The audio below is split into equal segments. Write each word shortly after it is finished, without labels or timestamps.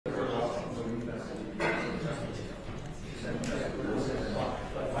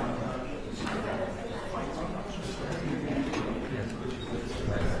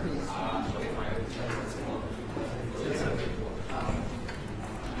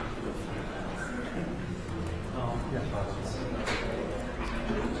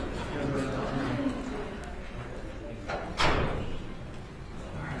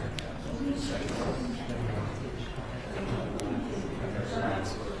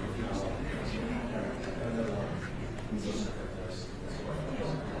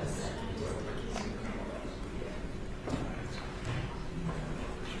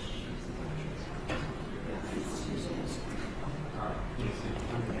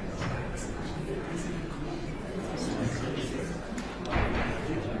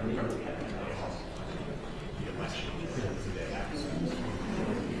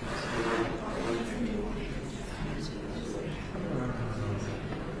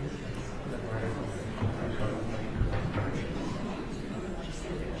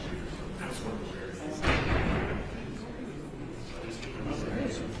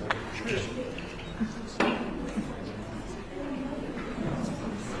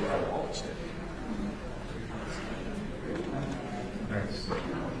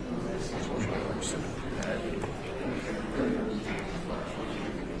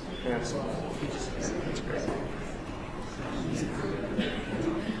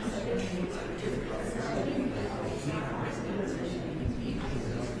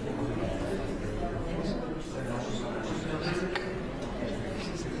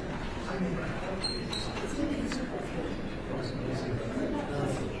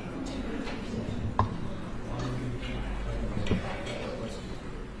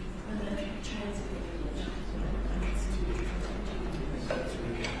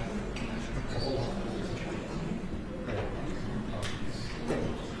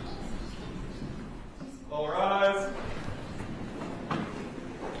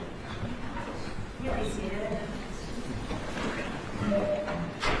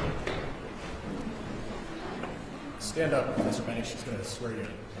Stand up, Professor Benny. She's going to swear you in.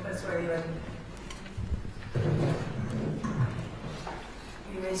 I'm going to swear you in.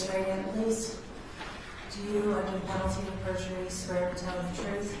 Will you raise your right hand, please? Do you, under the penalty of perjury, swear to tell the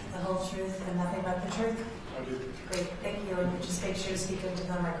truth, the whole truth, and nothing but the truth? I do. Great, thank you. And just make sure to speak into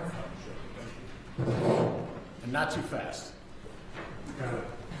the microphone. And not too fast. Got it.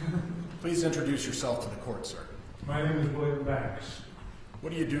 Please introduce yourself to the court, sir. My name is William Banks.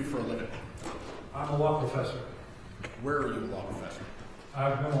 What do you do for a living? I'm a law professor. Where are you a law professor?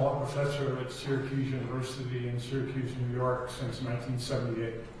 I've been a law professor at Syracuse University in Syracuse, New York since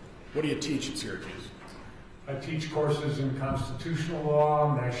 1978. What do you teach at Syracuse? I teach courses in constitutional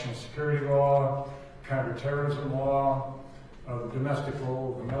law, national security law, counterterrorism law, the domestic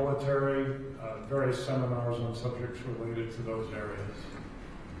role of the military, various seminars on subjects related to those areas.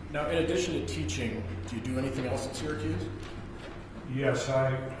 Now, in addition to teaching, do you do anything else at Syracuse? Yes,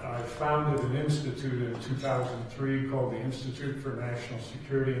 I founded an institute in 2003 called the Institute for National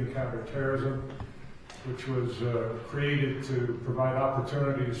Security and Counterterrorism, which was created to provide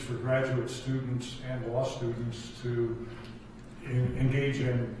opportunities for graduate students and law students to engage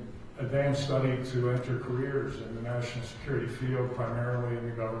in advanced study to enter careers in the national security field, primarily in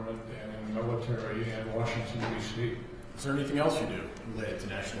the government and in the military and Washington, D.C. Is there anything else you do related to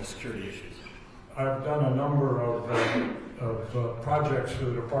national security issues? I've done a number of projects for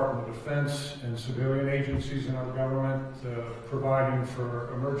the Department of Defense and civilian agencies in our government, providing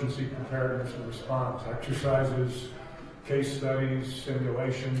for emergency preparedness and response exercises, case studies,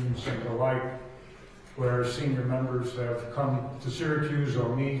 simulations, and the like, where senior members have come to Syracuse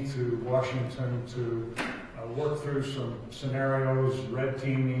or me to Washington to work through some scenarios, red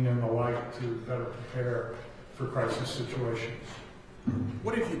teaming and the like, to better prepare for crisis situations.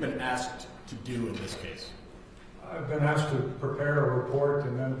 What have you been asked to do in this case? I've been asked to prepare a report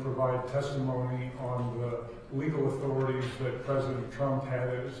and then provide testimony on the legal authorities that President Trump had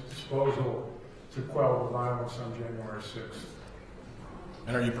at his disposal to quell the violence on January 6th.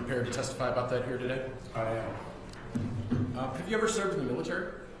 And are you prepared to testify about that here today? I am. Have you ever served in the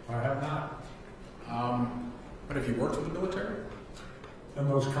military? I have not. But have you worked with the military? In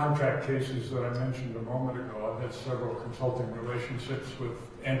those contract cases that I mentioned a moment ago, I've had several consulting relationships with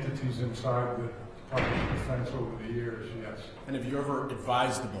entities inside the Department of Defense over the years, yes. And have you ever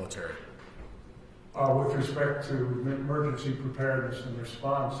advised the military? With respect to emergency preparedness and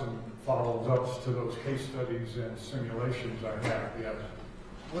response and follow-ups to those case studies and simulations, I have, yes.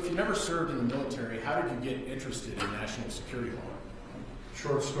 Well, if you never served in the military, how did you get interested in national security law?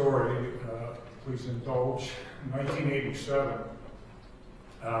 Short story, please indulge. In 1987,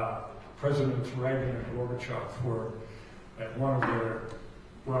 Presidents Reagan and Gorbachev were at one of their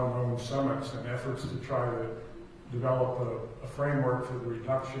well-known summits and efforts to try to develop a framework for the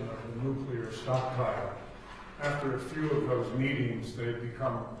reduction of the nuclear stockpile. After a few of those meetings, they had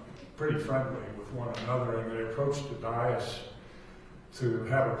become pretty friendly with one another, and they approached the dais to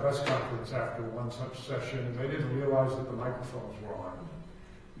have a press conference after one such session, and they didn't realize that the microphones were on.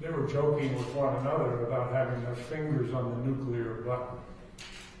 They were joking with one another about having their fingers on the nuclear button.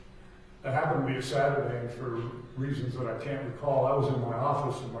 That happened to be a Saturday, and for reasons that I can't recall, I was in my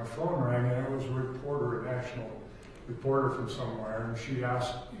office and my phone rang, and it was a reporter, a national reporter from somewhere, and she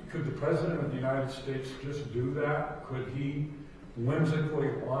asked, could the President of the United States just do that? Could he whimsically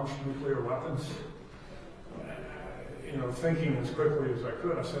launch nuclear weapons? You know, thinking as quickly as I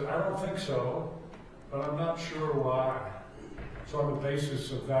could, I said, I don't think so, but I'm not sure why. So on the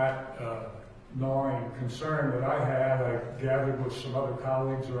basis of that gnawing concern that I had, I gathered with some other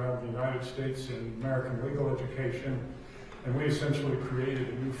colleagues around the United States in American legal education, and we essentially created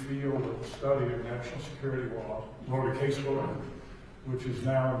a new field of study of national security law, wrote a casebook, which is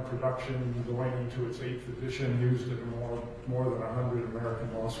now in production, going into its 8th edition, used in more than 100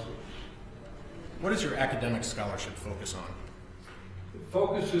 American law schools. What does your academic scholarship focus on? It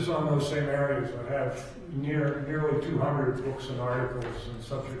focuses on those same areas. I have nearly 200 books and articles on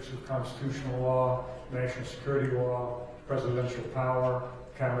subjects of constitutional law, national security law, presidential power,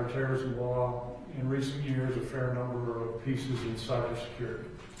 counterterrorism law. In recent years, a fair number of pieces in cybersecurity.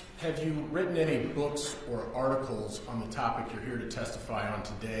 Have you written any books or articles on the topic you're here to testify on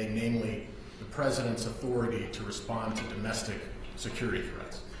today, namely the President's authority to respond to domestic security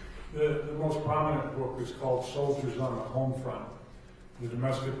threats? The most prominent book is called Soldiers on the Home Front, The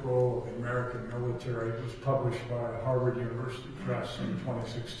Domestic Role of the American Military. It was published by Harvard University Press in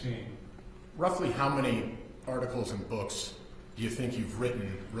 2016. Roughly how many articles and books do you think you've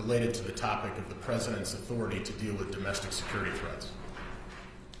written related to the topic of the President's authority to deal with domestic security threats?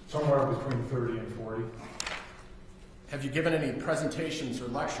 Somewhere between 30 and 40. Have you given any presentations or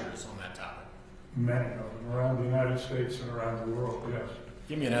lectures on that topic? Many of them around the United States and around the world, yes.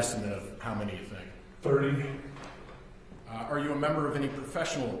 Give me an estimate of how many you think. 30. Are you a member of any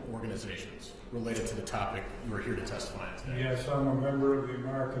professional organizations related to the topic you are here to testify on today? Yes, I'm a member of the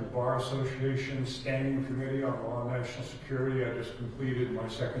American Bar Association Standing Committee on Law and National Security. I just completed my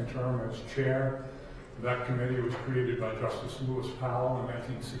second term as chair. That committee was created by Justice Lewis Powell in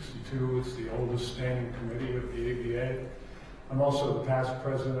 1962. It's the oldest standing committee of the ABA. I'm also the past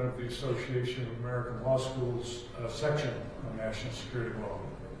president of the Association of American Law Schools section on national security law.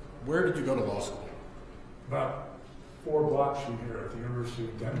 Where did you go to law school? About 4 blocks from here at the University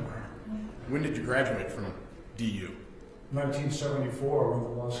of Denver. When did you graduate from DU? 1974, when the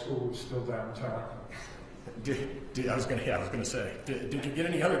law school was still downtown. I was going to say, did you get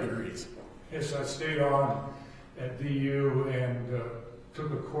any other degrees? Yes, I stayed on at DU and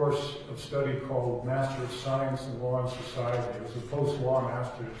took a course of study called Master of Science in Law and Society. It was a post-law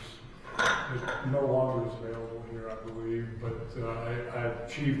master's. It no longer is available here, I believe, but I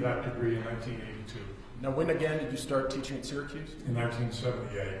achieved that degree in 1982. Now, when again did you start teaching at Syracuse? In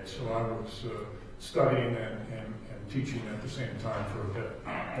 1978, so I was studying and teaching at the same time for a bit.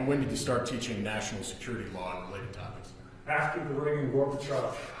 And when did you start teaching national security law and related topics? After the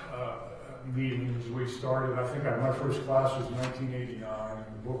Reagan-Gorbachev meetings, we started, I think my first class was 1989, and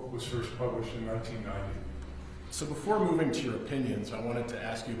the book was first published in 1990. So before moving to your opinions, I wanted to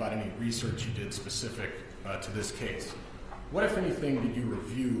ask you about any research you did specific to this case. What, if anything, did you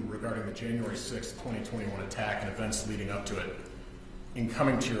review regarding the January 6, 2021 attack and events leading up to it in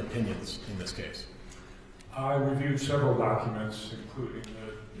coming to your opinions in this case? I reviewed several documents, including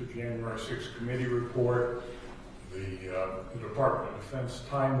the January 6 committee report, the Department of Defense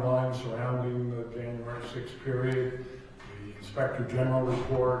timeline surrounding the January 6 period, the Inspector General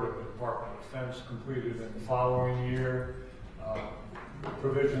report of the Department of Defense completed in the following year,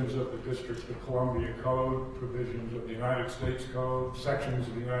 provisions of the District of Columbia Code, provisions of the United States Code, sections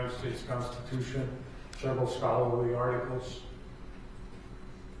of the United States Constitution, several scholarly articles.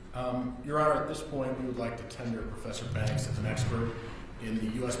 Your Honor, at this point, we would like to tender Professor Banks as an expert in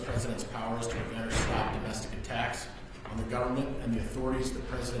the U.S. President's powers to prevent or stop domestic attacks on the government and the authorities that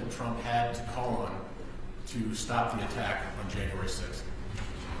President Trump had to call on to stop the attack on January 6th.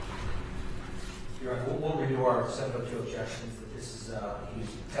 Your Honor, we'll renew our 702 objections that this is he's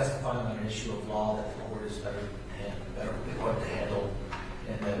testifying on an issue of law that the court is better equipped to handle,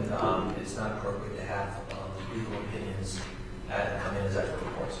 and then it's not appropriate to have legal opinions come in as expert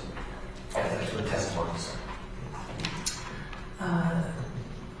reports, as expert testimonies.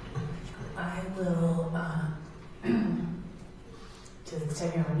 I will, to the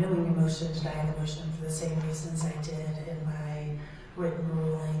extent you're renewing your motion, deny the motion for the same reasons I did in my written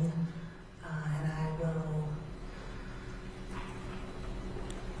ruling, and I will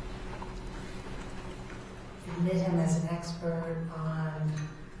admit him as an expert on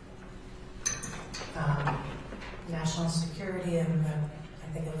national security and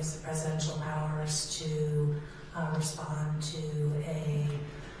I think it was the presidential powers to respond to a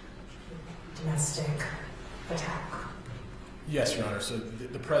domestic attack. Yes, Your Honor. So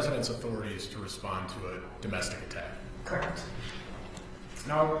the President's authorities to respond to a domestic attack. Correct.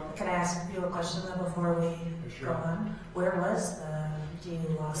 Now, Can I ask you a question though before we Sure. go on? Where was the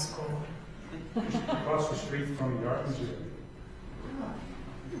DU Law School? Across the street from the Art Museum.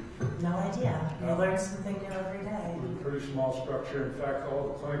 No idea. You learn something new every day. It was a pretty small structure. In fact, all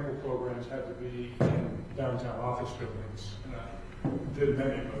the clinical programs had to be in downtown office buildings. And I did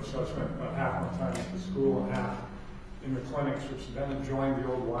many of those, so I spent about half my time at the school and half in the clinics, which then joined the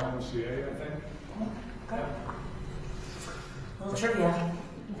old YMCA, I think. Good. A little trivia.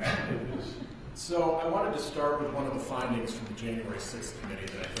 It is. So I wanted to start with one of the findings from the January 6th committee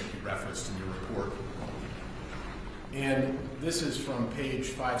that I think you referenced in your report. And this is from page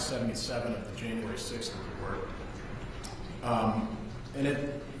 577 of the January 6th report.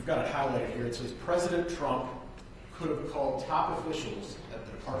 You've got it highlighted here. It says, President Trump could have called top officials at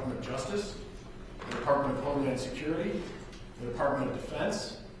the Department of Justice, the Department of Homeland Security, the Department of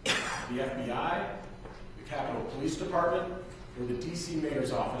Defense, the FBI, the Capitol Police Department, or the D.C.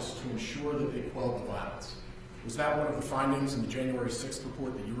 Mayor's office to ensure that they quelled the violence. Was that one of the findings in the January 6th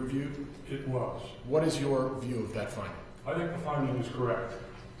report that you reviewed? It was. What is your view of that finding? I think the finding is correct.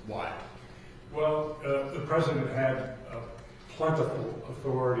 Why? Well, the president had plentiful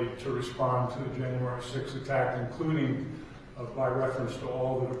authority to respond to the January 6th attack, including by reference to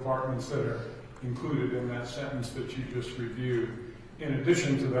all the departments that are included in that sentence that you just reviewed. In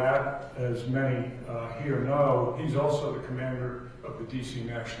addition to that, as many here know, he's also the commander of the D.C.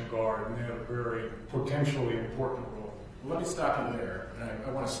 National Guard, and they have a very potentially important role. Well, let me stop you there, and I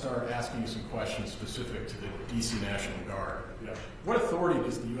want to start asking you some questions specific to the D.C. National Guard. Yes. What authority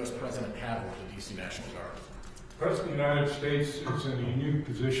does the U.S. President have over the D.C. National Guard? The President of the United States is in a unique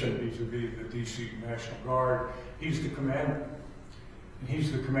position vis-a-vis the D.C. National Guard. He's the commander. And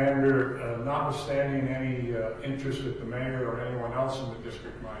he's the commander, notwithstanding any interest that the mayor or anyone else in the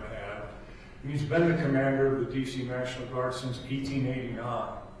district might have. And he's been the commander of the D.C. National Guard since 1889.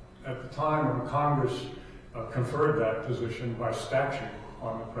 At the time when Congress conferred that position by statute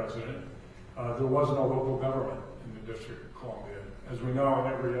on the president, there was no local government in the District of Columbia. As we know,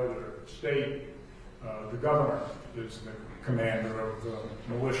 in every other state, the governor is the commander of the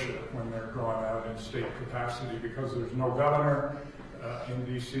militia when they're gone out in state capacity. Because there's no governor in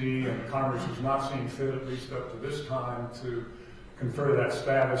D.C. and Congress has not seen fit, at least up to this time, to confer that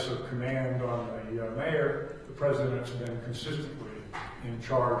status of command on the mayor, the president's been consistently in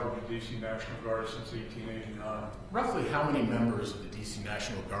charge of the D.C. National Guard since 1889. Roughly how many members of the D.C.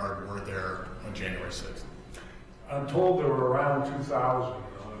 National Guard were there on January 6th? I'm told there were around 2,000,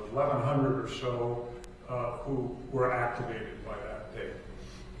 1,100 or so who were activated by that date.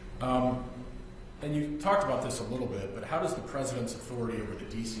 And you talked about this a little bit, but how does the president's authority over the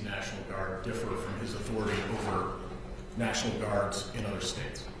D.C. National Guard differ from his authority over National Guards in other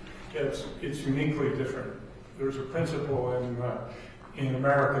states? It's uniquely different. There's a principle in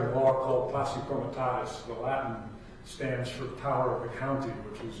American law called Posse Comitatus. The Latin stands for power of the county,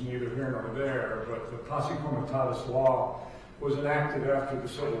 which is neither here nor there, but the Posse Comitatus law was enacted after the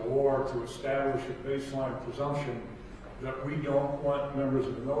Civil War to establish a baseline presumption that we don't want members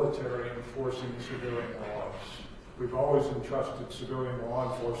of the military enforcing civilian laws. We've always entrusted civilian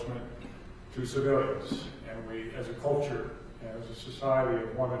law enforcement to civilians, and we, as a culture, and as a society,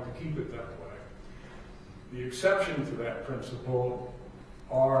 have wanted to keep it that way. The exception to that principle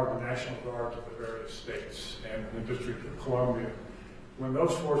are the National Guards of the various states and the District of Columbia. When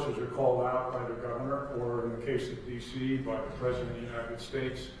those forces are called out by the governor, or in the case of D.C., by the President of the United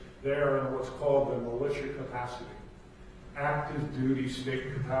States, they are in what's called the militia capacity, active duty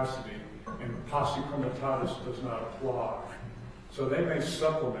state capacity, and Posse Comitatus does not apply. So they may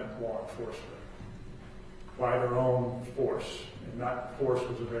supplement law enforcement by their own force, and that force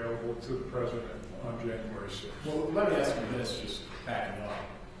was available to the President on January 6th. Well, let me ask you this, just backing up.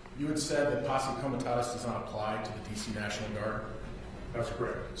 You had said that Posse Comitatus does not apply to the D.C. National Guard? That's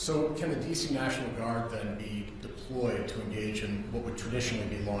correct. So can the D.C. National Guard then be deployed to engage in what would traditionally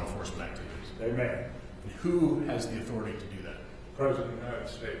be law enforcement activities? They may. And who has the authority to do that? The President of the United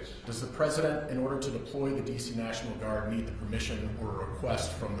States. Does the President, in order to deploy the D.C. National Guard, need the permission or a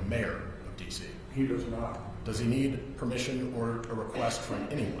request from the mayor of D.C.? He does not. Does he need permission or a request from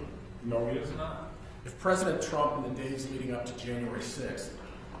anyone? No, he does not. If President Trump, in the days leading up to January 6th,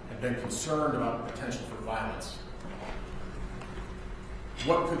 had been concerned about the potential for violence,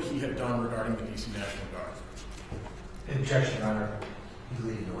 what could he have done regarding the D.C. National Guard? Objection, Your Honor. You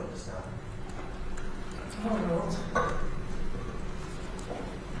lead the witness now.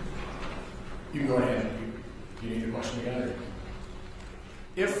 You can go ahead. Do you need the question again? Or?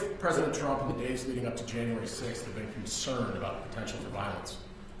 If President Trump, in the days leading up to January 6th, had been concerned about the potential for violence,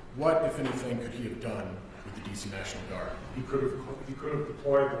 what, if anything, could he have done with the D.C. National Guard? He could have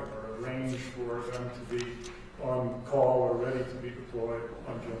deployed them or arranged for them to be on call or ready to be deployed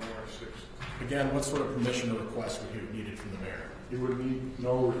on January 6th. Again, what sort of permission or request would he have needed from the mayor? He would need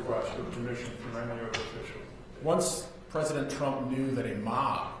no request or permission from any other official. Once President Trump knew that a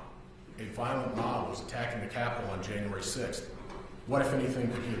violent mob was attacking the Capitol on January 6th, what, if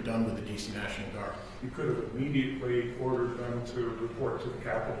anything, could he have done with the D.C. National Guard? He could have immediately ordered them to report to the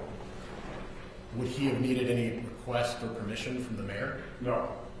Capitol. Would he have needed any request or permission from the mayor? No.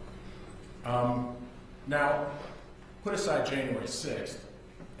 Now, put aside January 6th,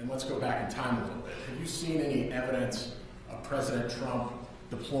 and let's go back in time a little bit. Have you seen any evidence of President Trump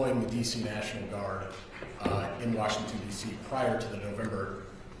deploying the D.C. National Guard in Washington, D.C. prior to the November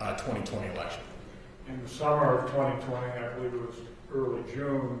 2020 election? In the summer of 2020, I believe it was early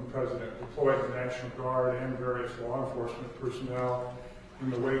June, the President deployed the National Guard and various law enforcement personnel in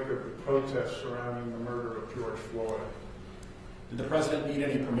the wake of the protests surrounding the murder of George Floyd. Did the President need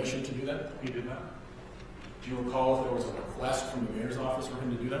any permission to do that? He did not. Do you recall if there was a request from the mayor's office for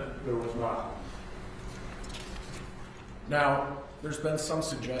him to do that? There was not. Now, there's been some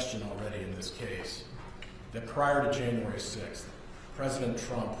suggestion already in this case that prior to January 6th, President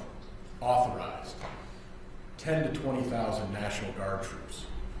Trump authorized 10 to 20,000 National Guard troops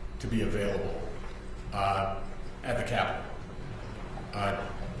to be available at the Capitol.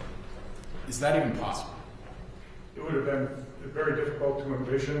 Is that even possible? It would have been very difficult to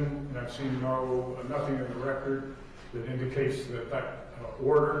envision, and I've seen nothing in the record that indicates that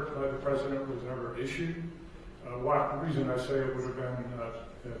order by the President was ever issued. The reason I say it would have been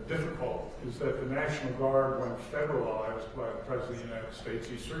difficult is that the National Guard, when federalized by the President of the United States,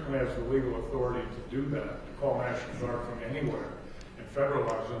 he certainly has the legal authority to do that, to call National Guard from anywhere and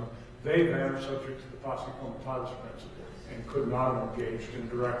federalize them. They then are subject to the posse comitatus principle and could not have engaged in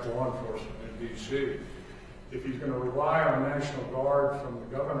direct law enforcement in D.C. If he's going to rely on National Guard from the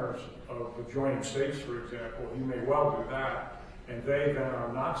governors of adjoining states, for example, he may well do that, and they then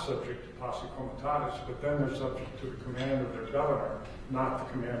are not subject to posse comitatus, but then they're subject to the command of their governor, not the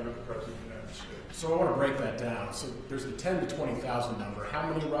command of the President of the United States. So I want to break that down. So there's the 10 to 20,000 number. How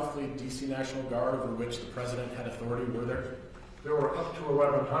many roughly D.C. National Guard over which the President had authority were there? There were up to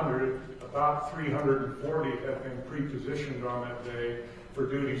 1,100. About 340 had been pre-positioned on that day for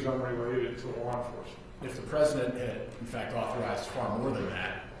duties unrelated to law enforcement. If the President had, in fact, authorized far more than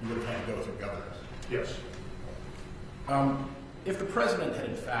that, you would have had to go through governors. Yes. If the President had,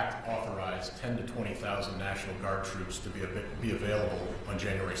 in fact, authorized 10 to 20,000 National Guard troops to be available on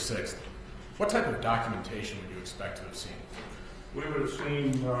January 6th, what type of documentation would you expect to have seen? We would have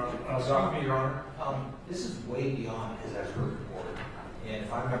seen This is way beyond his expert report. And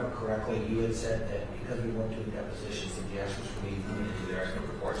if I remember correctly, you had said that because we weren't doing depositions, that the experts would be moving into their expert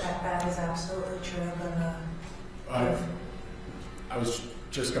reports. That is absolutely true. I was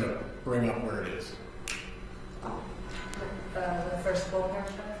just going to bring up where it is. The first full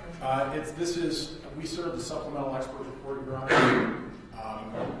paragraph? We served the supplemental expert report, Your Honor.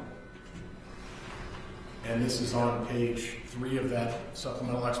 And this is on page 3 of that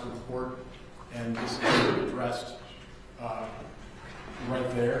supplemental expert report. And this is addressed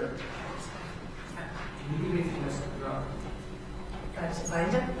right there. Can you give me a few minutes? Try to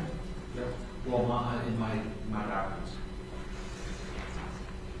find it? Yep. Well, in my documents.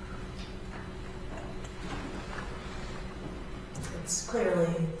 It's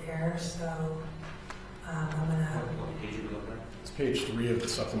clearly there, so I'm going to... What page are we looking at? It's page 3 of the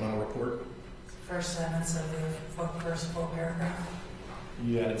supplemental report. First sentence of the first full paragraph.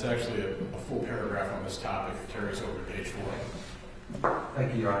 Yeah, it's actually a full paragraph on this topic. It carries over to page 4.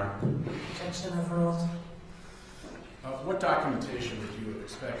 Thank you, Your Honor. Objection overruled. What documentation would you have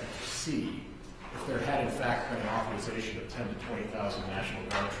expected to see if there had, in fact, been an authorization of 10 to 20,000 National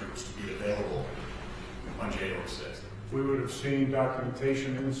Guard troops to be available on January 6th? We would have seen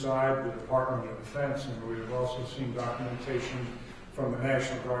documentation inside the Department of Defense, and we would have also seen documentation from the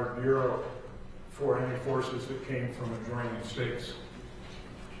National Guard Bureau for any forces that came from adjoining states.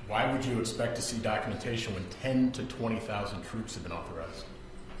 Why would you expect to see documentation when 10 to 20,000 troops have been authorized?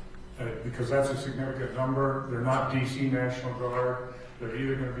 Because that's a significant number. They're not D.C. National Guard. They're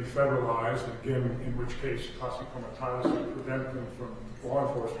either going to be federalized, again, in which case posse comitatus would prevent them from law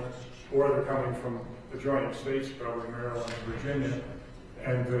enforcement, or they're coming from adjoining states, probably Maryland and Virginia,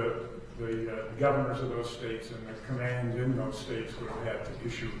 and the governors of those states and the commands in those states would have had to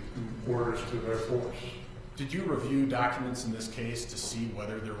issue orders to their force. Did you review documents in this case to see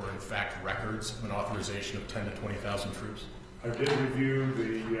whether there were, in fact, records of an authorization of 10 to 20,000 troops? I did review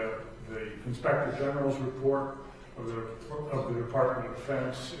the Inspector General's report of the Department of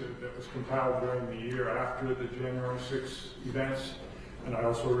Defense that was compiled during the year after the January 6 events, and I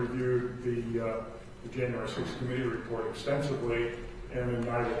also reviewed the January 6 committee report extensively, and in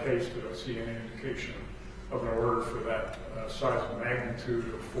neither case did I see any indication of an order for that size and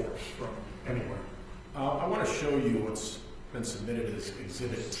magnitude of force from anyone. I want to show you what's been submitted as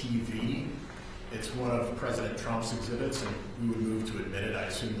Exhibit TV. It's one of President Trump's exhibits, and we would move to admit it. I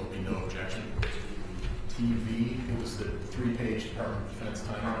assume there'll be no objection. TV, it was the 3-page Department of Defense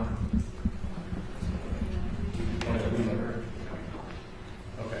timeout.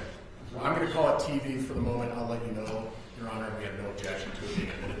 Okay. Well, I'm going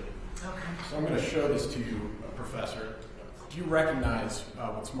this to you, Professor. Do you recognize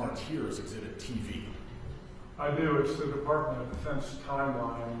what's marked here as Exhibit TV? I do. It's the Department of Defense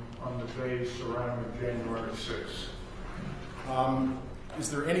timeline on the days surrounding January 6th. Is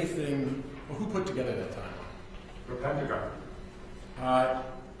there anything, well, who put together that timeline? The Pentagon.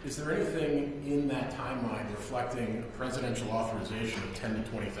 Is there anything in that timeline reflecting a presidential authorization of 10 to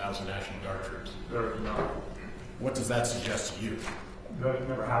 20,000 National Guard troops? There is not. What does that suggest to you? That it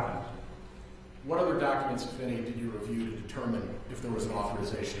never happened. What other documents, if any, did you review to determine if there was an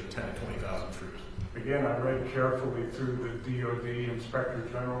authorization of 10 to 20,000 troops? Again, I read carefully through the DOD Inspector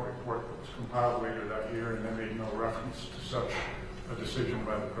General report that was compiled later that year, and they made no reference to such a decision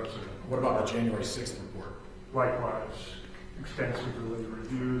by the President. What about the January 6th report? Likewise, extensively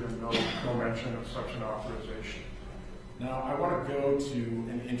reviewed and no mention of such an authorization. Now, I want to go to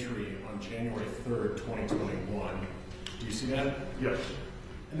an entry on January 3rd, 2021. Do you see that? Yes.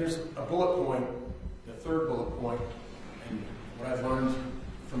 And there's a bullet point, the third bullet point, and what I've learned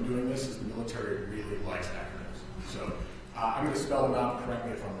from doing this is the military really likes acronyms. So I'm going to spell them out, correct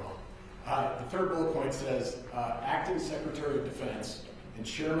me if I'm wrong. The third bullet point says, Acting Secretary of Defense and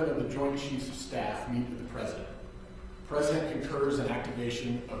Chairman of the Joint Chiefs of Staff meet with the President. President concurs in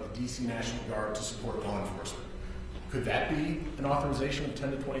activation of the DC National Guard to support law enforcement. Could that be an authorization of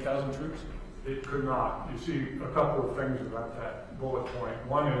 10 to 20,000 troops? It could not. You see a couple of things about that bullet point.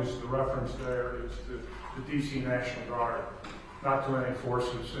 One is the reference there is to the DC National Guard, not to any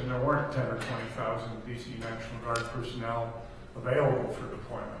forces, and there weren't 10 or 20,000 DC National Guard personnel available for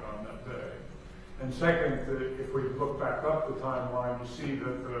deployment on that day. And second, if we look back up the timeline, you see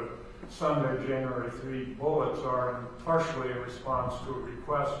that the Sunday, January 3 bullets are partially in response to a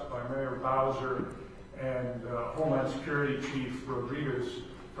request by Mayor Bowser and Homeland Security Chief Rodriguez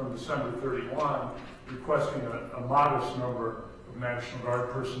from December 31, requesting a modest number of National Guard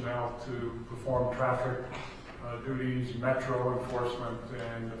personnel to perform traffic duties, metro enforcement,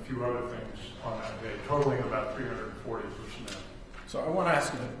 and a few other things on that day, totaling about 340 personnel. So I want to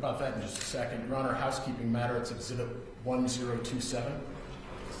ask you about that in just a second. Your Honor, housekeeping matter, it's Exhibit 1027.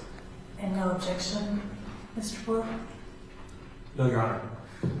 And no objection, Mr. Boyle? No, Your Honor.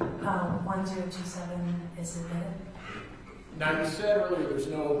 1027 is admitted. Now, you said earlier there's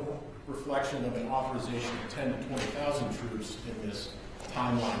no reflection of an authorization of 10 to 20,000 troops in this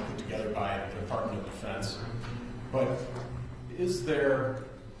timeline put together by the Department of Defense. But is there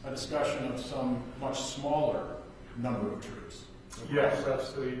a discussion of some much smaller number of troops? Yes,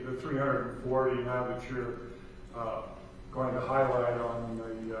 that's the 340 now that you're going to highlight on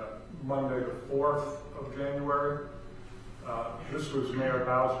the Monday the 4th of January. This was Mayor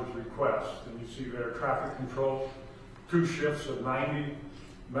Bowser's request, and you see there traffic control, 2 shifts of 90,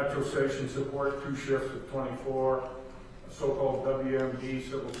 metro station support, 2 shifts of 24, a so-called WMD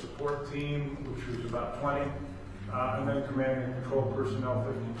civil support team, which was about 20, and then command and control personnel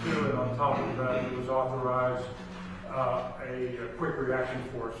 52, and on top of that it was authorized a quick reaction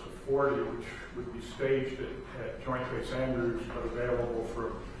force of 40, which would be staged at Joint Base Andrews, but available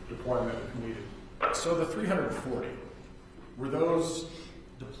for deployment if needed. So the 340, were those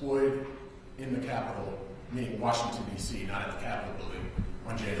deployed in the Capitol, meaning Washington, D.C., not at the Capitol building,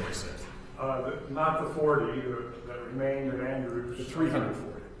 on January 6th? Not the 40 that remained at Andrews. The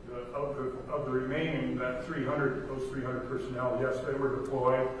 340. Of the remaining, those 300 personnel, yes, they were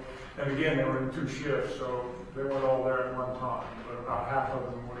deployed. And again, they were in 2 shifts, so they weren't all there at one time. But about half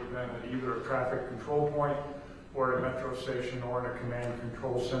of them would have been at either a traffic control point or a metro station or in a command and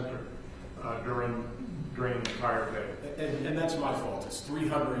control center during the entire day. And that's my fault. It's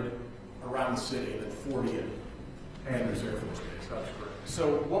 300 around the city and then 40 at Andrews Air Force Base. That's correct.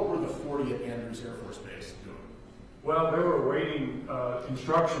 So what were the 40 at Andrews Air Force Base doing? Well, they were awaiting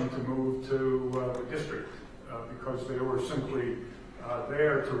instruction to move to the district because they were simply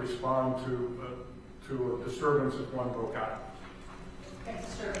there to respond to a disturbance if one broke out. A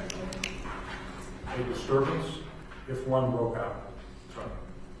disturbance if one broke out. Sorry.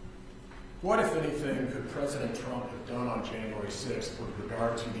 What, if anything, could President Trump have done on January 6th with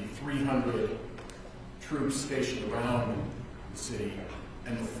regard to the 300 troops stationed around the city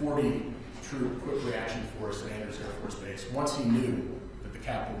and the 40 troop quick reaction force at Andrews Air Force Base once he knew that the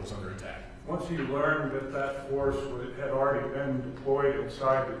Capitol was under attack? Once he learned that force had already been deployed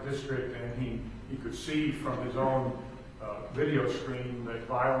inside the district and he could see from his own video screen that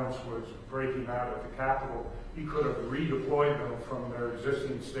violence was breaking out at the Capitol, he could have redeployed them from their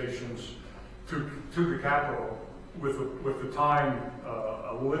existing stations to the Capitol with the time,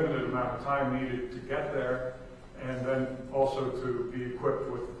 a limited amount of time needed to get there, and then also to be equipped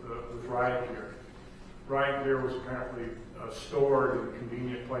with riot gear. Right there was apparently stored in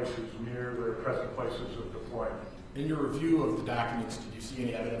convenient places near their present places of deployment. In your review of the documents, did you see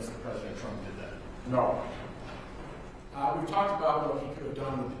any evidence that President Trump did that? No. We've talked about what he could have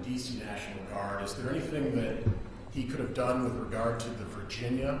done with the D.C. National Guard. Is there anything that he could have done with regard to the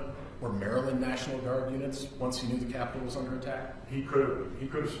Virginia or Maryland National Guard units once he knew the Capitol was under attack? He could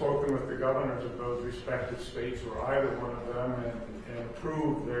have spoken with the governors of those respective states or either one of them and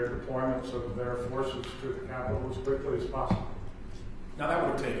approved their deployments of their forces to the Capitol as quickly as possible. Now that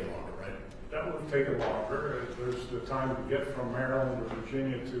would have taken longer, right? That would have taken longer. There's the time to get from Maryland or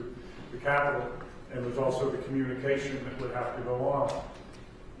Virginia to the Capitol, and there's also the communication that would have to go on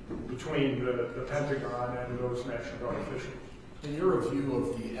between the Pentagon and those National Guard officials. In your review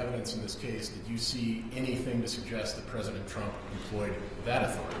of the evidence in this case, did you see anything to suggest that President Trump employed that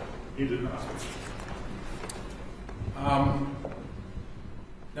authority? He did not.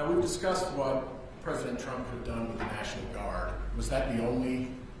 Now, we've discussed what President Trump could have done with the National Guard. Was that the only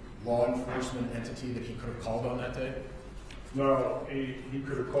law enforcement entity that he could have called on that day? No, he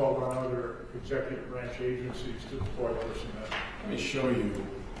could have called on other executive branch agencies to deploy personnel. Let me show you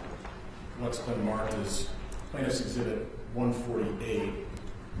what's been marked as Plaintiff's Exhibit 148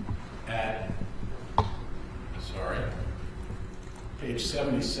 at, page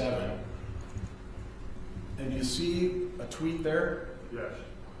 77. And you see a tweet there? Yes.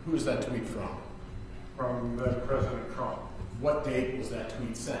 Who is that tweet from? From then President Trump. What date was that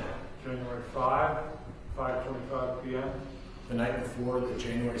tweet sent? January 5, 5:25 p.m. The night before the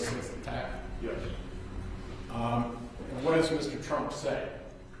January 6th attack? Yes. And what does Mr. Trump say?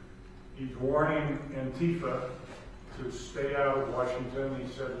 He's warning Antifa to stay out of Washington.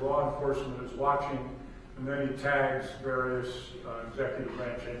 He said law enforcement is watching, and then he tags various executive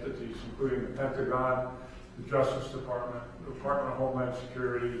branch entities, including the Pentagon, the Justice Department, the Department of Homeland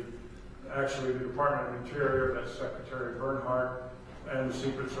Security, actually the Department of Interior, that's Secretary Bernhardt, and the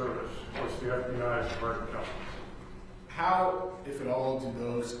Secret Service, of course the FBI's Department of Justice. How, if at all, do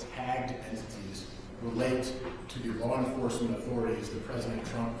those tagged entities relate to the law enforcement authorities that President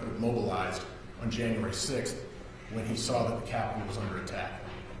Trump could have mobilized on January 6th when he saw that the Capitol was under attack?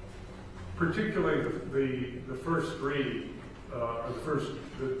 Particularly the first three,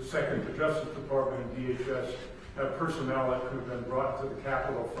 the second, the Justice Department and DHS, have personnel that could have been brought to the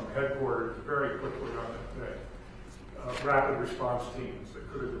Capitol from headquarters very quickly on that day. Rapid response teams that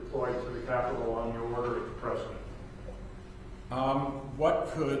could have deployed to the Capitol on the order of the President.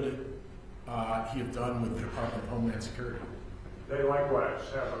 What could he have done with the Department of Homeland Security? They likewise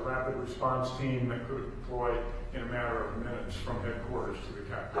have a rapid response team that could have deployed in a matter of minutes from headquarters to the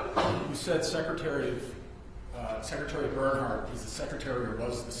Capitol. You said Secretary Bernhardt is the Secretary or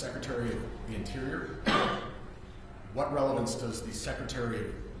was the Secretary of the Interior. What relevance does the Secretary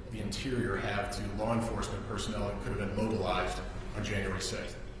of the Interior have to law enforcement personnel that could have been mobilized on January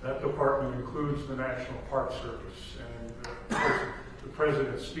 6th? That department includes the National Park Service, and the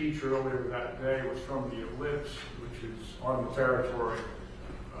President's speech earlier that day was from the Ellipse, which is on the territory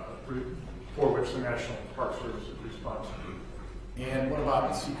for which the National Park Service is responsible. And what about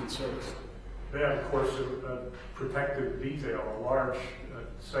the Secret Service? They have, of course, a protective detail, a large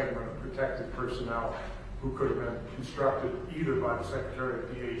segment of protective personnel who could have been instructed either by the Secretary of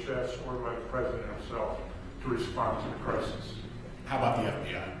DHS or by the President himself to respond to the crisis. How about the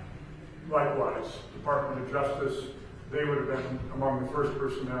FBI? Likewise, Department of Justice, they would have been among the first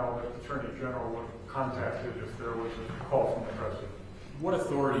personnel that the Attorney General would have contacted if there was a call from the President. What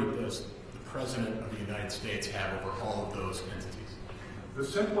authority does the President of the United States have over all of those entities? The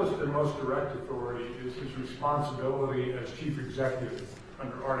simplest and most direct authority is his responsibility as Chief Executive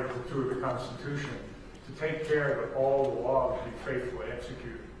under Article 2 of the Constitution to take care that all the laws be faithfully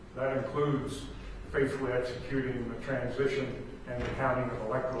executed. That includes faithfully executing the transition and the counting of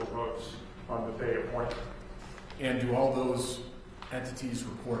electoral votes on the day appointed. And do all those entities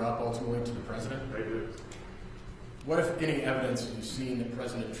report up ultimately to the President? They do. What, if any, evidence have you seen that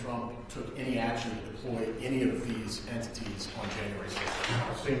President Trump took any action to deploy any of these entities on January 6th?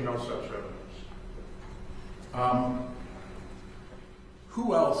 I've seen no such evidence.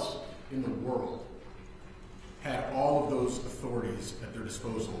 Who else in the world had all of those authorities at their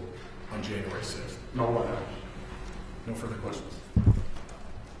disposal on January 6th? No one else. No further questions.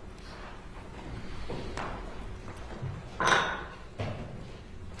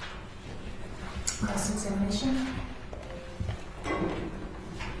 Cross-examination.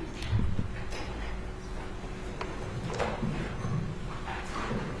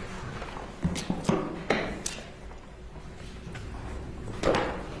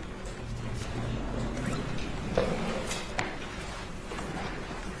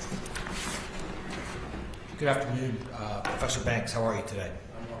 Good afternoon, Professor Banks. How are you today?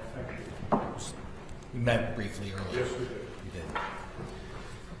 I'm well, thank you. We met briefly earlier. Yes, we did. You did.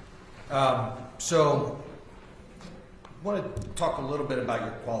 So, I want to talk a little bit about your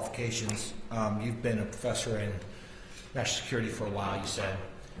qualifications. You've been a professor in national security for a while, you said,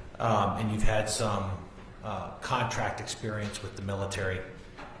 and you've had some contract experience with the military.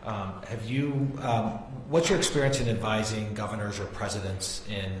 What's your experience in advising governors or presidents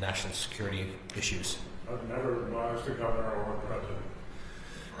in national security issues? I've never advised a governor or a president.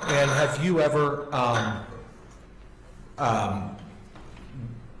 And have you ever,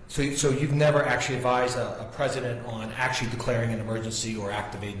 so you've never actually advised a president on actually declaring an emergency or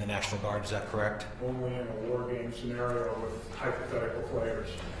activating the National Guard, is that correct? Only in a war game scenario with hypothetical flavors.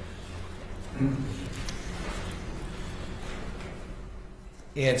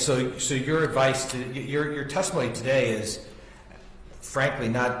 And so your advice to your testimony today is, frankly,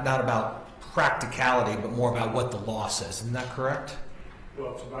 not about practicality, but more about what the law says. Isn't that correct?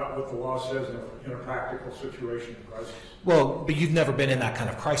 Well, it's about what the law says in a practical situation of crisis. Well, but you've never been in that kind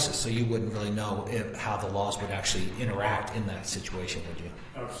of crisis, so you wouldn't really know how the laws would actually interact in that situation, would you?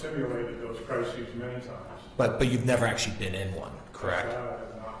 I've simulated those crises many times. But you've never actually been in one, correct? I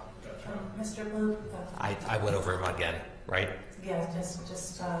have not. That's right. Mr. Blue? I went over him again, right? Yeah,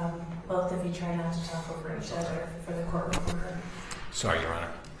 just both of you try not to talk over each other for the court reporter. Sorry, Your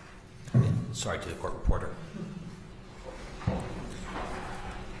Honor. Sorry to the court reporter.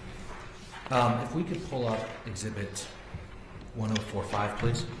 If we could pull up Exhibit 1045,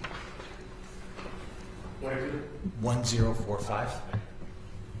 please. What is it? 1045.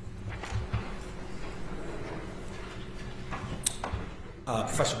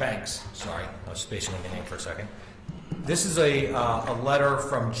 Professor Banks, sorry, I was spacing on your name for a second. This is a letter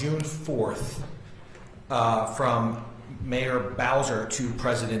from June 4th from Mayor Bowser to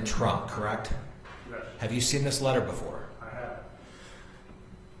President Trump, correct? Yes, Have you seen this letter before? I have.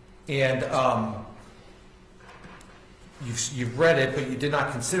 And you've read it, but you did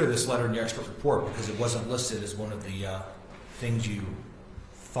not consider this letter in your expert report because it wasn't listed as one of the things you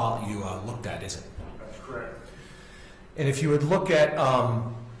looked at, is it? That's correct. And if you would look at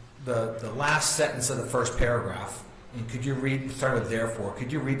the last sentence of the first paragraph, and could you read, starting with therefore,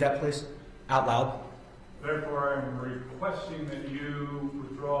 could you read that, please, out loud? Therefore, I am requesting that you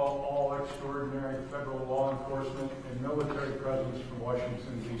withdraw all extraordinary federal law enforcement and military presence from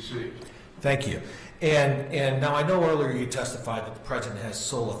Washington, D.C. Thank you. And now I know earlier you testified that the president has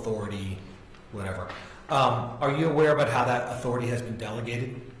sole authority, whatever. Are you aware about how that authority has been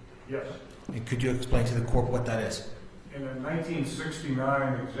delegated? Yes. And could you explain to the court what that is? In a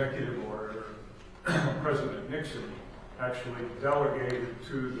 1969 executive order, President Nixon actually delegated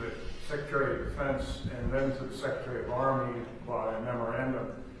to the Secretary of Defense and then to the Secretary of Army by memorandum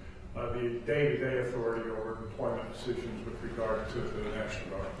the day-to-day authority over deployment decisions with regard to the National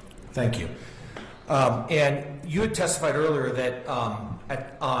Guard. Thank you. And you had testified earlier that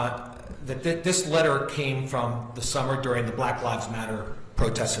that this letter came from the summer during the Black Lives Matter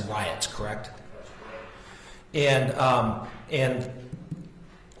protests and riots, correct? That's correct. And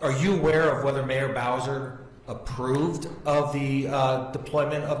are you aware of whether Mayor Bowser approved of the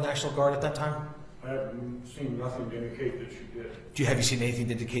deployment of National Guard at that time? I have seen nothing to indicate that she did. Have you seen anything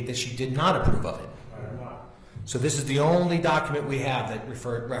to indicate that she did not approve of it? I have not. So this is the only document we have that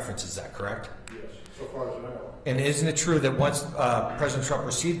references that, correct? Yes, so far as I know. And isn't it true that once President Trump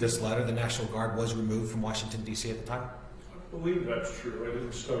received this letter, the National Guard was removed from Washington, D.C. at the time? I believe that's true. I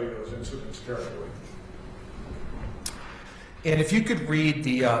didn't study those incidents carefully. And if you could read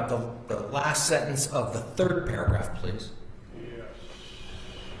the last sentence of the third paragraph, please. Yes.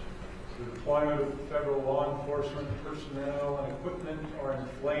 The deployment of federal law enforcement personnel and equipment are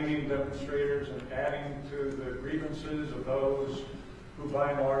inflaming demonstrators and adding to the grievances of those who by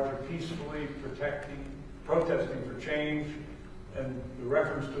and large are peacefully protesting for change, and the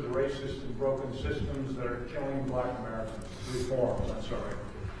reference to the racist and broken systems that are killing Black Americans. Reforms, I'm sorry.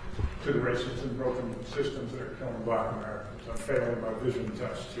 To the racist and broken systems that are killing Black Americans. I'm failing my vision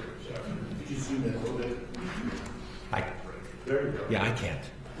test here. So. Could you zoom in a little bit? There you go. Yeah, I can't,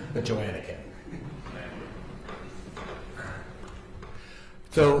 but Joanna can.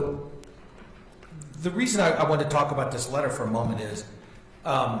 So the reason I wanted to talk about this letter for a moment is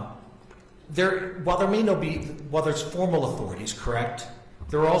while there's formal authorities, correct,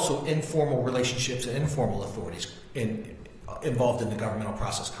 there are also informal relationships and informal authorities involved in the governmental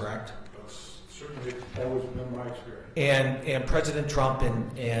process, correct? That's certainly always been my experience. And President Trump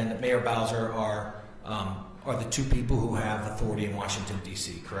and Mayor Bowser are the two people who have authority in Washington,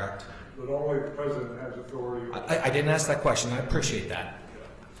 D.C., correct? But only the president has authority. I didn't ask that question. I appreciate that.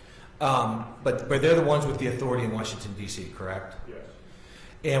 But they're the ones with the authority in Washington, D.C., correct? Yes.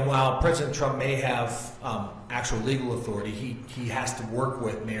 And while President Trump may have actual legal authority, he has to work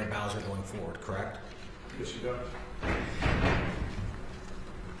with Mayor Bowser going forward, correct? Yes, he does.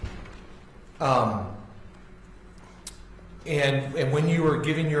 And when you were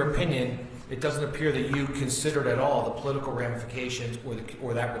giving your opinion, it doesn't appear that you considered at all the political ramifications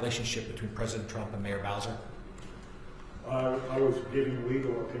or that relationship between President Trump and Mayor Bowser? I was giving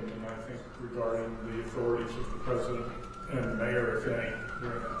legal opinion, I think, regarding the authorities of the president and the mayor, if any,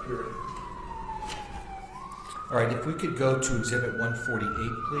 during that period. All right, if we could go to Exhibit 148,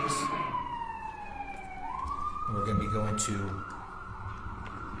 please. And we're going to be going to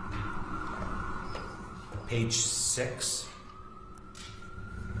page 6.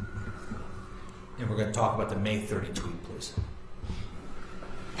 And we're going to talk about the May 30 tweet, please.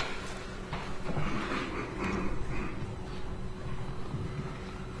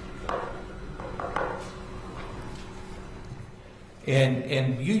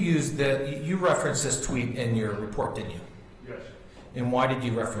 And you referenced this tweet in your report, didn't you? Yes. And why did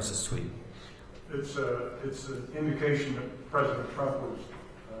you reference this tweet? It's an indication that President Trump was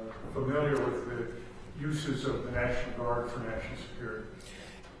familiar with the uses of the National Guard for national security.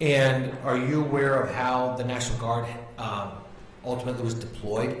 And are you aware of how the National Guard ultimately was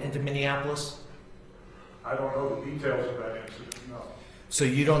deployed into Minneapolis? I don't know the details of that incident, no. So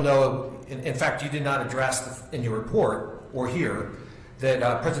you don't know, in fact, you did not address in your report or here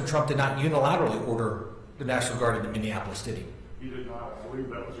that President Trump did not unilaterally order the National Guard into Minneapolis, did he? He did not. I believe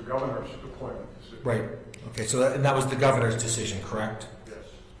that was a governor's deployment decision. Right. Okay, so that was the governor's decision, correct? Yes.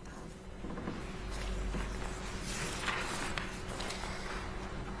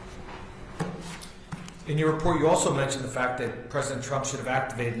 In your report, you also mentioned the fact that President Trump should have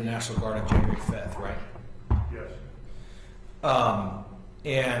activated the National Guard on January 5th, right? Yes.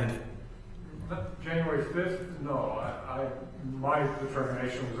 And January 5th, no. My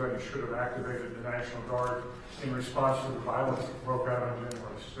determination was that he should have activated the National Guard in response to the violence that broke out on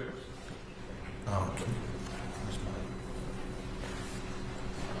January 6th.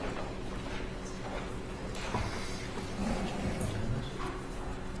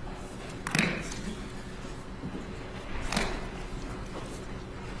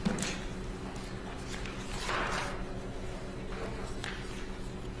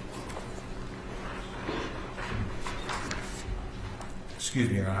 Excuse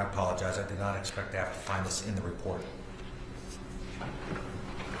me, Your Honor, I apologize. I did not expect to have to find this in the report.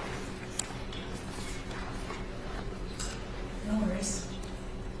 No worries.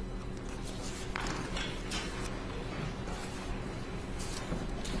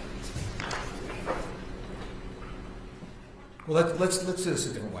 Well, let's do this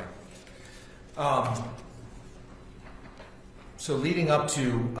a different way. So leading up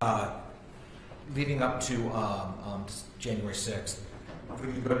to January 6th, if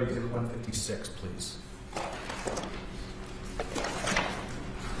we could go to Exhibit 156, please.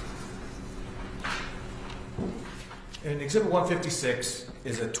 And Exhibit 156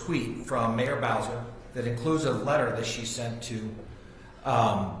 is a tweet from Mayor Bowser that includes a letter that she sent to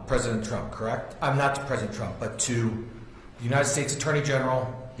President Trump, correct? Not to President Trump, but to the United States Attorney General,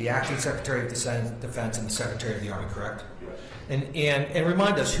 the Acting Secretary of Defense, and the Secretary of the Army, correct? Yes. And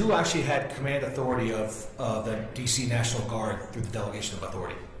remind us, who actually had command authority of the D.C. National Guard through the delegation of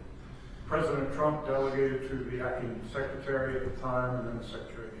authority? President Trump delegated to the Acting Secretary at the time and then the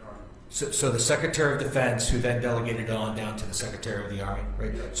Secretary of the Army. So the Secretary of Defense, who then delegated it on down to the Secretary of the Army,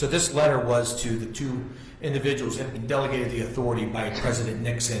 right? Yes. So this letter was to the two individuals that had been delegated the authority by President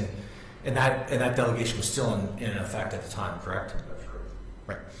Nixon, and that delegation was still in effect at the time, correct? That's correct.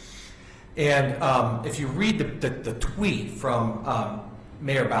 Right. And if you read the tweet from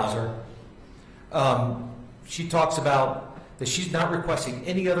Mayor Bowser, she talks about that she's not requesting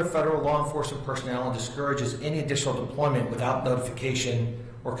any other federal law enforcement personnel and discourages any additional deployment without notification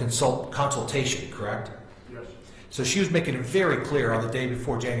or consultation, correct? Yes. So she was making it very clear on the day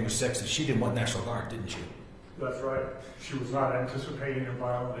before January 6th that she didn't want National Guard, didn't she? That's right. She was not anticipating a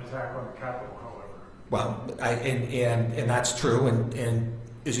violent attack on the Capitol, however. Well, and that's true. And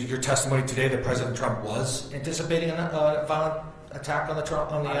is it your testimony today that President Trump was anticipating a violent attack on the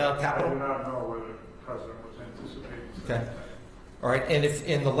Capitol? I do not know whether the President was anticipating such an Okay. attack. All right. And if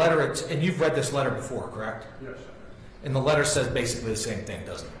in the letter, and you've read this letter before, correct? Yes, And the letter says basically the same thing,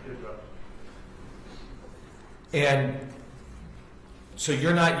 doesn't it? it does. And so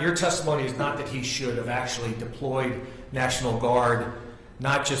your testimony is not that he should have actually deployed National Guard,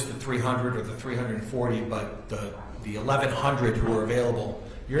 not just the 300 or the 340, but the 1,100 who were available.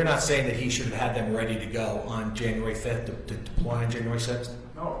 You're not saying that he should have had them ready to go on January 5th to deploy on January 6th?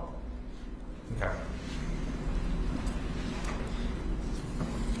 No. Okay.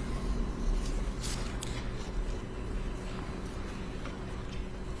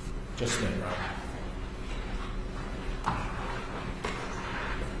 Just a minute, Rob.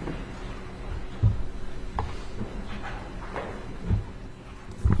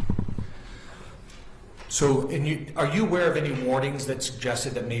 So, are you aware of any warnings that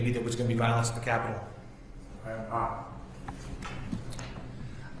suggested that maybe there was going to be violence at the Capitol? I am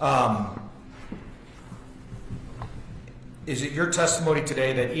not. Is it your testimony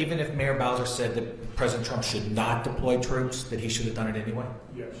today that even if Mayor Bowser said that President Trump should not deploy troops, that he should have done it anyway?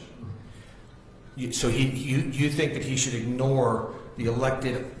 Yes. So you think that he should ignore the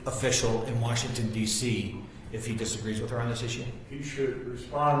elected official in Washington, D.C. if he disagrees with her on this issue? He should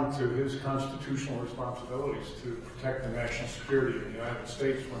respond to his constitutional responsibilities to protect the national security of the United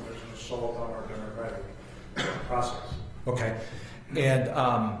States when there's an assault on our democratic process. Okay. And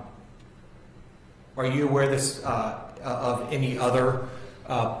are you aware of any other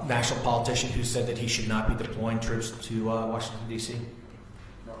national politician who said that he should not be deploying troops to Washington, D.C.?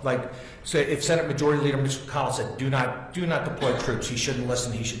 No. Like, so if Senate Majority Leader Mitch McConnell said, do not deploy troops, he shouldn't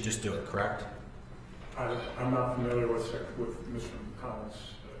listen, he should just do it, correct? I'm not familiar with Mr. McConnell's.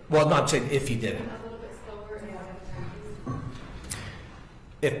 Well, no, I'm saying if he did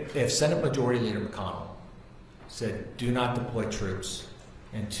it. If Senate Majority Leader McConnell said, do not deploy troops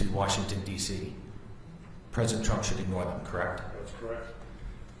into Washington, D.C., President Trump should ignore them, correct? That's correct.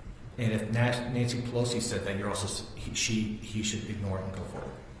 And if Nancy Pelosi said that, he should ignore it and go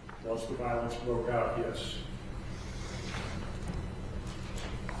forward. Once the violence broke out, yes.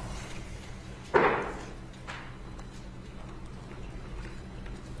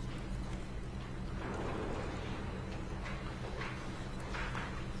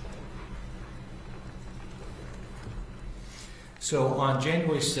 So on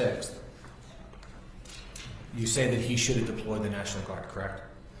January 6th, you say that he should have deployed the National Guard, correct?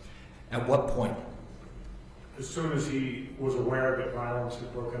 At what point? As soon as he was aware that violence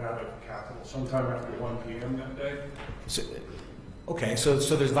had broken out at the Capitol, sometime after 1 p.m. that day. So, okay, so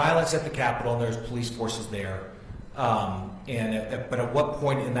there's violence at the Capitol and there's police forces there. But at what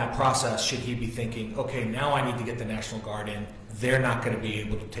point in that process should he be thinking, okay, now I need to get the National Guard in. They're not going to be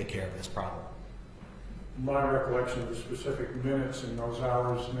able to take care of this problem. My recollection of the specific minutes in those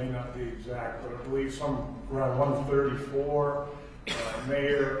hours may not be exact, but I believe around 1:34,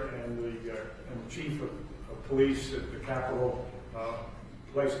 mayor and the chief of police at the Capitol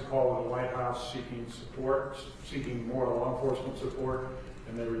placed a call to the White House seeking more law enforcement support,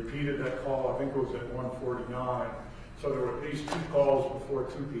 and they repeated that call. I think it was at 1:49. So there were at least 2 calls before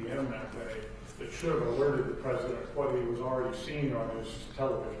 2 p.m. that day that should have alerted the president what he was already seeing on his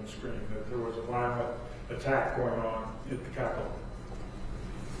television screen, that there was a violent attack going on at the Capitol.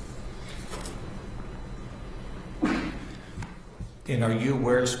 And are you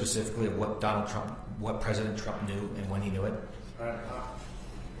aware specifically of what President Trump knew and when he knew it?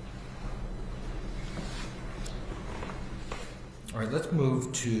 All right, let's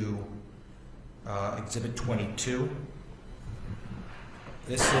move to Exhibit 22.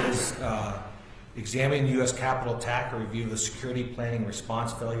 This is examining the U.S. Capitol attack, a review of the security planning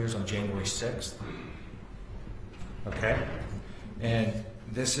response failures on January 6th. Okay? And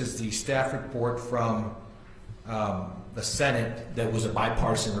this is the staff report from the Senate that was a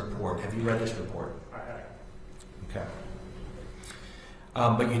bipartisan report. Have you read this report? I have. Okay.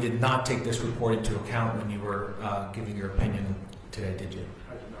 But you did not take this report into account when you were giving your opinion today, did you?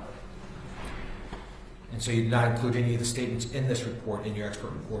 I did not. And so you did not include any of the statements in this report in your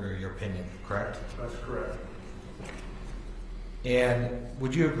expert report or your opinion, correct? That's correct. And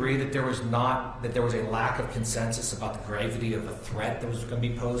would you agree that there was a lack of consensus about the gravity of the threat that was going to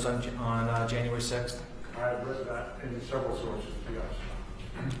be posed on January 6th? I have read that in several sources, yes.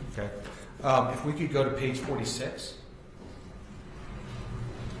 Okay. If we could go to page 46.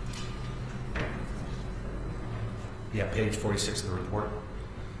 Yeah, page 46 of the report.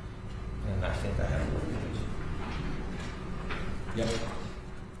 And I think I have it. Yep.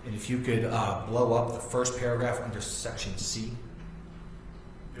 And if you could blow up the first paragraph under section C.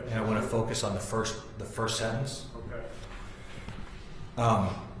 Yes. And I want to focus on the first sentence. Okay.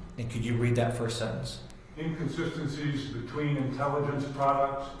 And could you read that first sentence? Inconsistencies between intelligence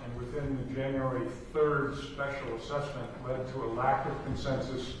products and within the January 3rd special assessment led to a lack of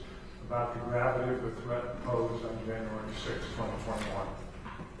consensus about the gravity of the threat posed on January 6, 2021.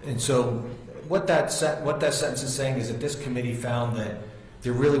 And so what that sentence is saying is that this committee found that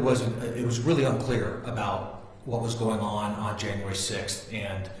it was really unclear about what was going on January 6th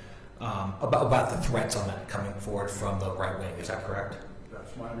and about the threats on that coming forward from the right wing. Is that correct?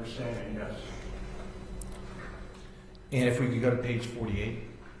 That's my understanding, yes. And if we could go to page 48.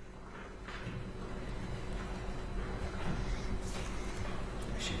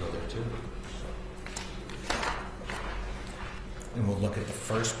 I should go there too. And we'll look at the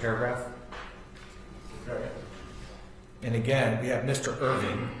first paragraph. Okay. And again, we have Mr.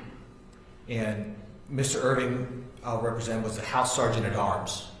 Irving, and Mr. Irving, I'll represent, was the House Sergeant at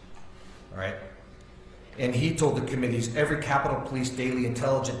Arms, all right? And he told the committees every Capitol Police daily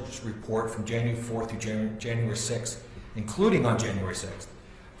intelligence report from January 4th through January 6th, including on January 6th,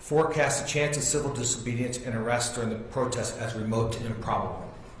 forecast the chance of civil disobedience and arrest during the protests as remote and improbable.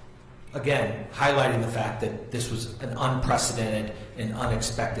 Again, highlighting the fact that this was an unprecedented and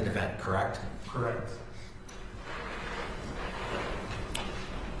unexpected event, correct? Correct.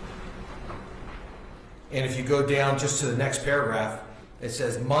 And if you go down just to the next paragraph, it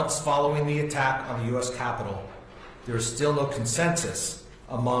says, months following the attack on the U.S. Capitol, there is still no consensus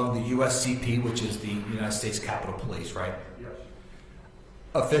among the USCP, which is the United States Capitol Police, right? Yes.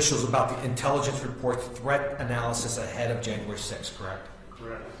 Officials about the intelligence report threat analysis ahead of January 6th, correct?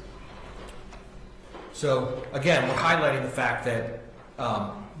 Correct. So again, we're highlighting the fact that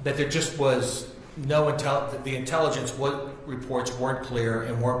that there just was no the intelligence reports weren't clear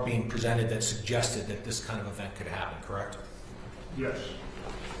and weren't being presented that suggested that this kind of event could happen, correct? Yes.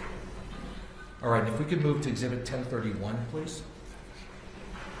 All right, and if we could move to Exhibit 1031, please.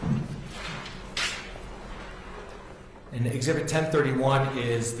 And Exhibit 1031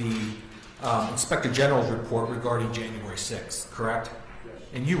 is the Inspector General's report regarding January 6th, correct? Yes.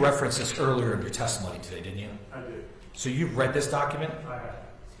 And you referenced this earlier in your testimony today, didn't you? I did. So you've read this document? I have.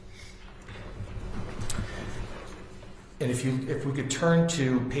 And if we could turn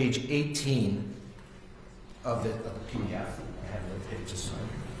to page 18 of the PDF, I have the pages.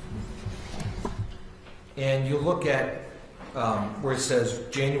 And you look at where it says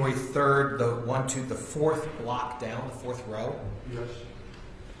January 3rd, the fourth block down, the fourth row. Yes.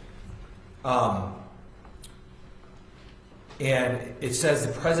 And it says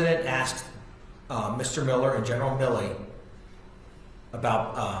the president asked Mr. Miller and General Milley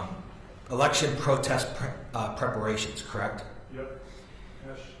about election protest preparations, correct? Yep.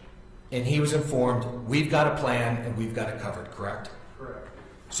 Yes. And he was informed, we've got a plan and we've got it covered, correct? Correct.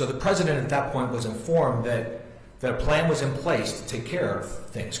 So the president at that point was informed that a plan was in place to take care of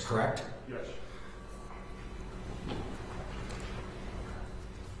things, correct? Yes.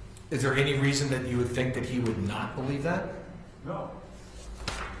 Is there any reason that you would think that he would not believe that? No.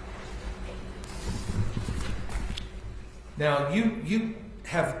 Now, you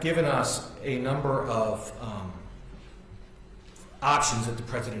have given us a number of options that the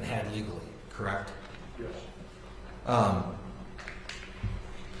president had legally, correct? Yes.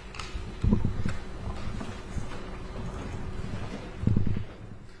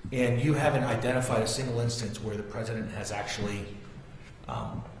 And you haven't identified a single instance where the president has actually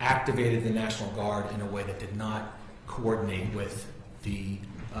activated the National Guard in a way that did not coordinate with the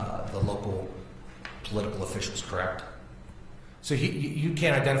local political officials, correct? So you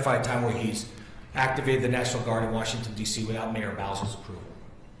can't identify a time where he's activated the National Guard in Washington, D.C. without Mayor Bowser's approval.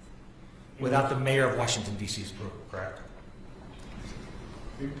 Without the mayor of Washington, D.C.'s approval, correct?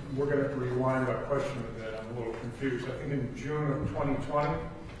 We're going to have to rewind my question a bit. I'm a little confused. I think in June of 2020,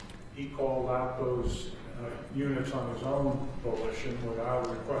 he called out those units on his own volition without a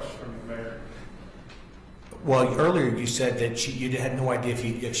request from the mayor. Well, earlier you said that you had no idea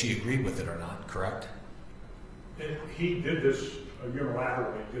if she agreed with it or not, correct? He did this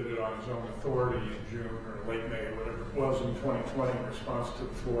unilaterally, did it on his own authority in June or late May or whatever it was in 2020 in response to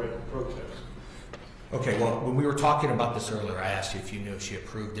the Floyd protest. Okay, well, when we were talking about this earlier, I asked you if you knew if she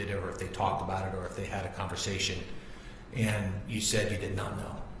approved it or if they talked about it or if they had a conversation, and you said you did not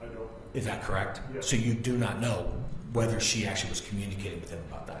know. I don't. Is that correct? Yes. So you do not know whether she actually was communicating with him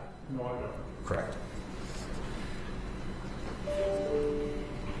about that? No, I don't. Correct.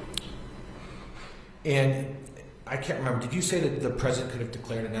 And I can't remember, did you say that the president could have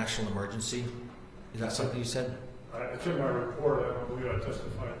declared a national emergency? Is that something you said? It's in my report. I don't believe I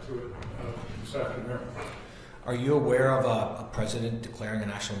testified to it this afternoon. Are you aware of a president declaring a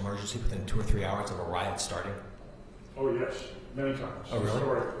national emergency within 2 or 3 hours of a riot starting? Oh, yes. Many times. Oh, really?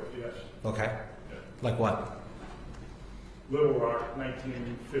 Historically, yes. Okay. Yeah. Like what? Little Rock,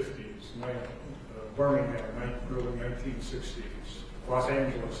 1950s. Birmingham, early 1960s. Los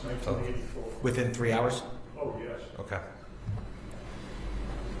Angeles, 1984. Within 3 hours? Oh, yes. Okay.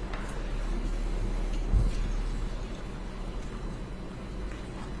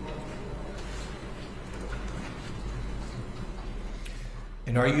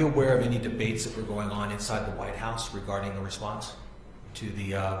 And are you aware of any debates that were going on inside the White House regarding the response to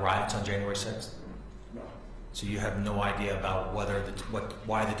the riots on January 6th? No. So you have no idea about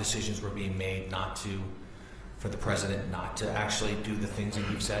why the decisions were being made for the president not to actually do the things that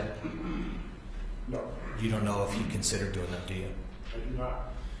you've said? No, You don't know if he considered doing them, do you? I do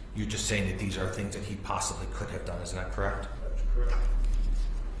not. You're just saying that these are things that he possibly could have done, isn't that correct? That's correct.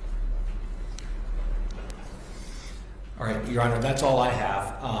 All right, Your Honor, that's all I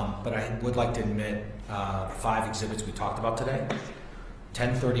have, but I would like to admit 5 exhibits we talked about today.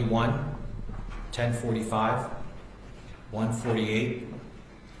 1031, 1045, 148,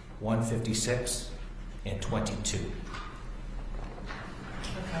 156, and 22.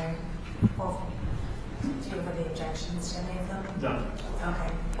 Okay. Well, do you have any objections to any of them? No.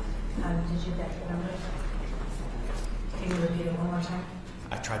 Okay. Did you get the numbers? Can you repeat it one more time?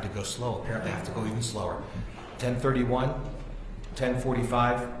 I tried to go slow. Apparently I have to go even slower. 1031,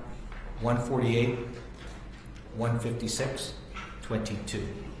 1045, 148, 156, 22.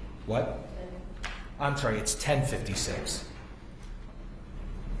 What? I'm sorry, it's 1056.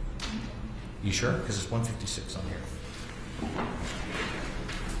 You sure? Because it's 156 on here.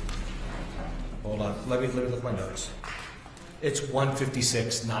 Hold on. Let me look at my notes. It's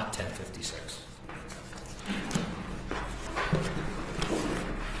 156, not 1056.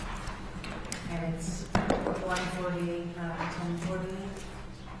 And it's 148, not 1048?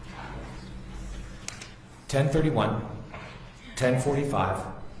 1031, 1045,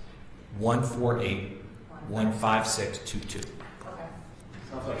 148, 156, 22. Okay.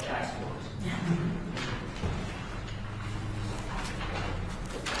 Sounds like tax forms.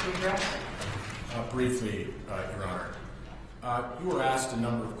 Regret? Briefly, Your Honor, you were asked a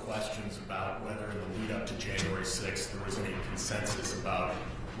number of questions about whether in the lead up to January 6th there was any consensus about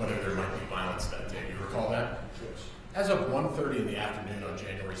whether there might be violence that day. Do you recall that? Yes. As of 1:30 in the afternoon on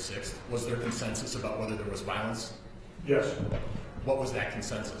January 6th, was there consensus about whether there was violence? Yes. What was that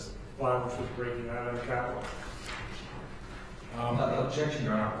consensus? Violence was breaking out on the Capitol. Objection,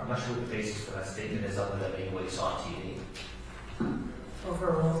 Your Honor. I'm not sure what the basis for that statement is other than maybe what you saw on TV.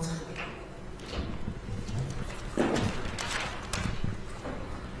 Overruled.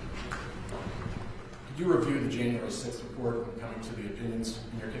 Did you review the January 6th report when coming to the opinions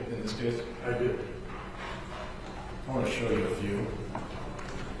in this case? I did. I want to show you a few.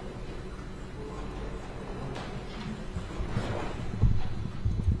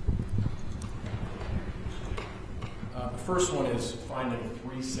 The first one is finding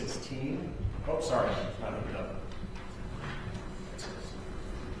 316. Oh, sorry, I looked it up.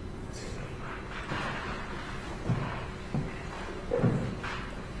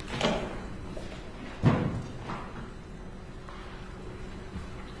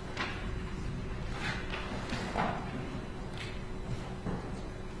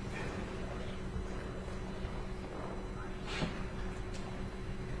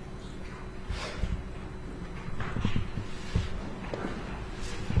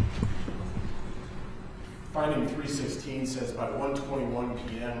 Finding 316 says by 1:21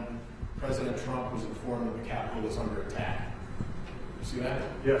 p.m., President Trump was informed that the Capitol was under attack. You see that?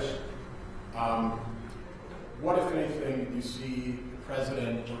 Yes. What, if anything, did you see the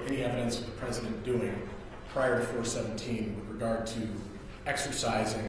President or any evidence of the President doing prior to 4/17 with regard to exercising